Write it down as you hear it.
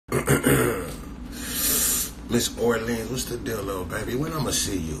Miss Orleans, what's the deal, little baby? When I'ma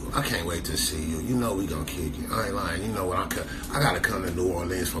see you? I can't wait to see you. You know we gonna kick it. I ain't lying. You know what? I gotta come to New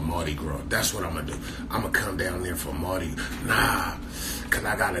Orleans for Mardi Gras. That's what I'm gonna do. I'm gonna come down there for Mardi. Nah, cause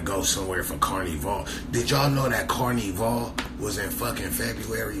I gotta go somewhere for Carnival. Did y'all know that Carnival was in fucking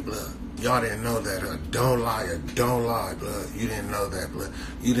February, blood? Y'all didn't know that, huh? Don't lie, blood. You didn't know that, blood.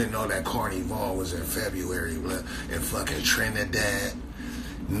 You didn't know that Carnival was in February, blood. In fucking Trinidad,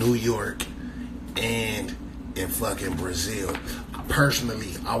 New York, and in fucking Brazil.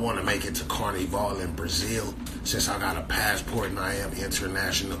 Personally, I want to make it to Carnival in Brazil since I got a passport and I am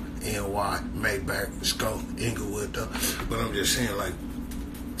international. NY, Maybach, BOSKOE, Inglewood, though. But I'm just saying, like,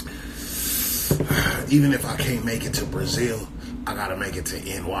 even if I can't make it to Brazil, I gotta make it to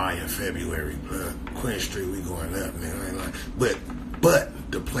NY in February. Queen Street, we going up, nigga. I ain't like, but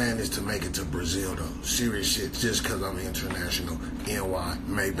the plan is to make it to Brazil, though. Serious shit, just cause I'm international. NY,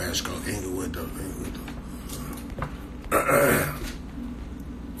 Maybach, BOSKOE, Inglewood, though.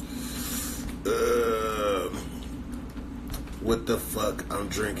 What the fuck? I'm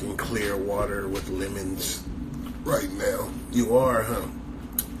drinking clear water with lemons right now. You are, huh?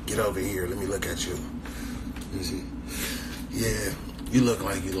 Get over here. Let me look at you. You see? Yeah, you look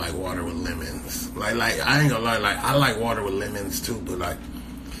like you like water with lemons. Like I ain't gonna lie. Like I like water with lemons too, but like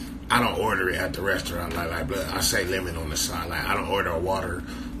I don't order it at the restaurant. Like I say lemon on the side. Like I don't order water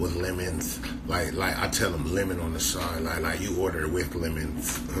with lemons. Like I tell them lemon on the side. Like you order it with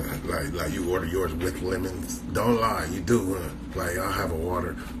lemons. like you order yours with lemons. Don't lie, you do, huh? Like I have a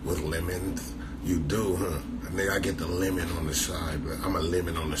water with lemons. You do, huh? Nigga, I get the lemon on the side, but I'm a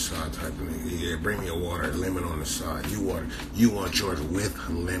lemon on the side type of nigga. Yeah, bring me a water, lemon on the side. You want yours with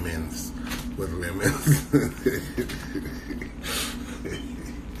lemons. With lemons.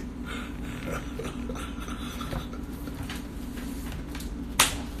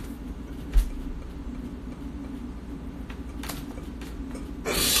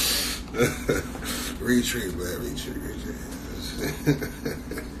 Retreat, man, retreat.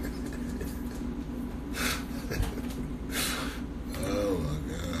 Oh my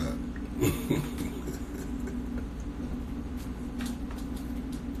God.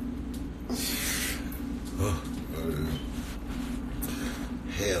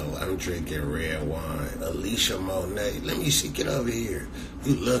 Hell, I'm drinking red wine. Alicia Monet. Let me see, get over here.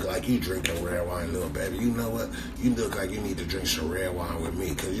 You look like you drinking red wine, little baby. You know what? You look like you need to drink some red wine with me.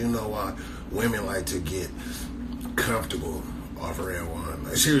 Because you know why? Women like to get comfortable off red wine.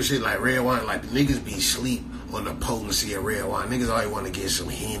 Like, seriously, like red wine, like niggas be sleep on the potency of red wine. Niggas always want to get some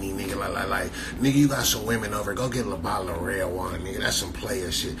Henny, nigga. Like, nigga, you got some women over, go get a bottle of red wine, nigga. That's some player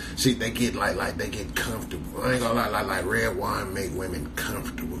shit. See, they get like they get comfortable. I ain't gonna lie, like red wine make women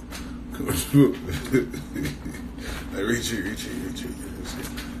comfortable. Like, reach you.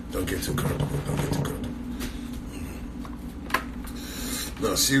 Don't get too comfortable.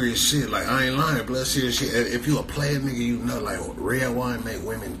 No, serious shit. Like, I ain't lying, blood. Serious shit. If you a player, nigga, you know, like, red wine make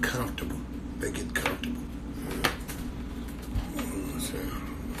women comfortable. They get comfortable.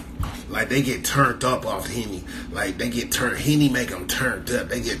 Like, they get turned up off Henny. Like, they get turned. Henny make them turned up.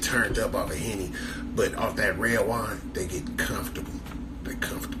 They get turned up off of Henny. But off that red wine, they get comfortable. They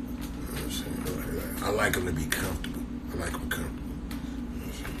comfortable. You know what I'm saying? I like them to be comfortable. I like them comfortable.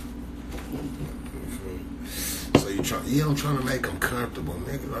 I'm trying to make them comfortable,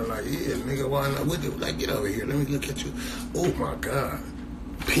 nigga. Like, yeah, nigga, why not? Like, get over here. Let me look at you. Oh, my God.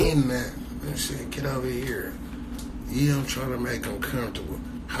 Pin that. And shit, get over here. Yeah, I'm trying to make them comfortable.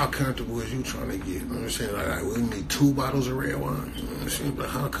 How comfortable is you trying to get? You know what I'm saying? Like, we need 2 bottles of red wine. You know what I'm saying? But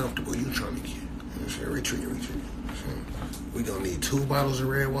how comfortable you trying to get? You know what I'm saying? Retreat. You know what I'm saying? We gonna need 2 bottles of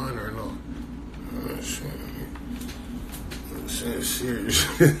red wine or no? You know what I'm saying? Serious.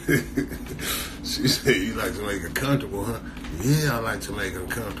 She said you like to make her comfortable, huh? Yeah, I like to make her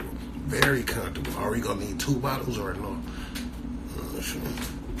comfortable. Very comfortable. Are we gonna need 2 bottles or no?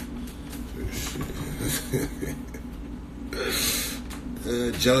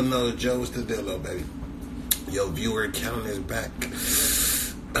 Joe knows Joe. What's the deal, baby? Your viewer count is back.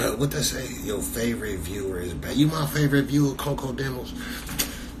 What they say? Your favorite viewer is back. You my favorite viewer, Coco Demos?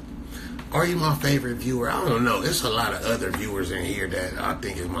 Are you my favorite viewer? I don't know. It's a lot of other viewers in here that I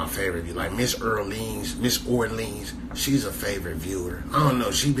think is my favorite viewer. Like Miss Orleans, she's a favorite viewer. I don't know.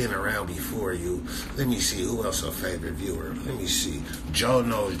 She been around before you. Let me see. Who else a favorite viewer? Let me see. Joe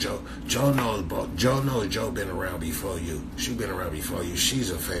knows Joe. Joe knows Joe been around before you. She been around before you.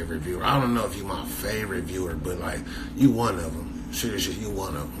 She's a favorite viewer. I don't know if you my favorite viewer, but like, you one of them. Seriously, you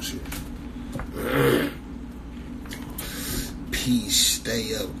one of them. Seriously. Peace,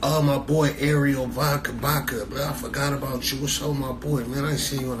 stay up. Oh, my boy Ariel Baca, bro. I forgot about you. What's up, my boy, man? I ain't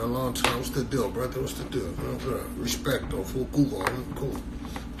seen you in a long time. What's the deal, brother? What's the deal? Respect, though. Full Google. Cool.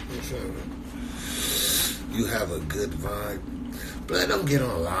 You have a good vibe. Blood, don't get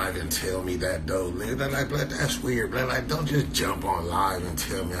on live and tell me that, though, nigga. Like, blood, that's weird, blood. Like, don't just jump on live and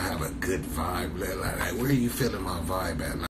tell me I have a good vibe, blood. Like, where are you feeling my vibe at?